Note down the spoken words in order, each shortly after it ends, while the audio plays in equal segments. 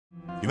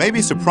You may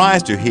be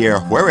surprised to hear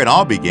where it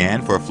all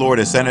began for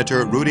Florida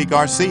Senator Rudy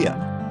Garcia.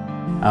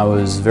 I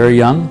was very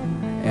young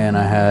and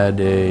I had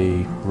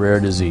a rare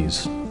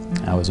disease.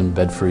 I was in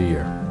bed for a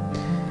year.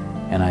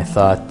 And I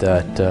thought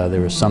that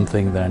there was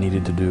something that I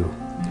needed to do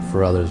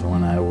for others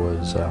when I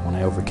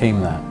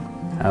overcame that.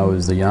 I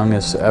was the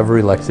youngest ever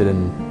elected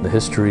in the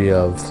history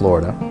of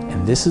Florida.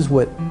 And this is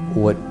what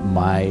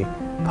my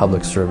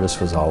public service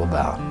was all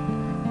about.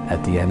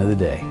 At the end of the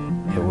day,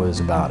 it was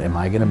about, am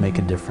I going to make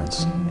a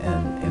difference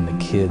in the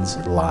kids'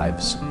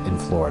 lives in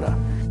Florida?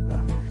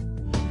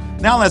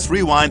 Now let's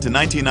rewind to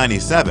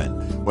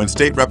 1997, when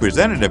State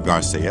Representative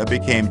Garcia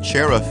became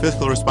chair of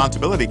Fiscal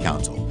Responsibility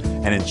Council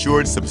and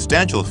ensured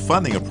substantial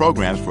funding of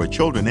programs for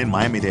children in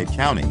Miami-Dade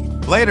County.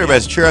 Later,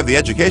 as chair of the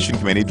Education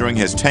Committee during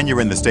his tenure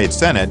in the state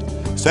Senate,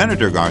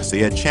 Senator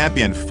Garcia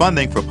championed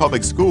funding for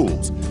public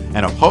schools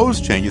and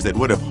opposed changes that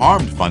would have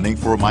harmed funding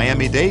for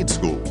Miami-Dade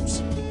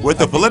schools.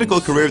 With a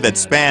political career that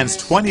spans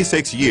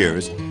 26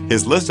 years,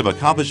 his list of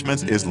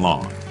accomplishments is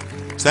long.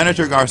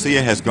 Senator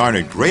Garcia has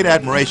garnered great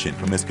admiration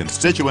from his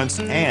constituents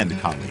and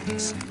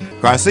colleagues.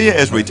 Garcia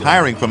is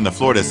retiring from the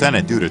Florida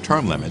Senate due to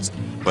term limits,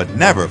 but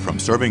never from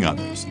serving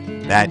others.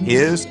 That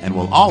is and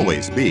will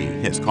always be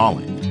his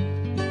calling.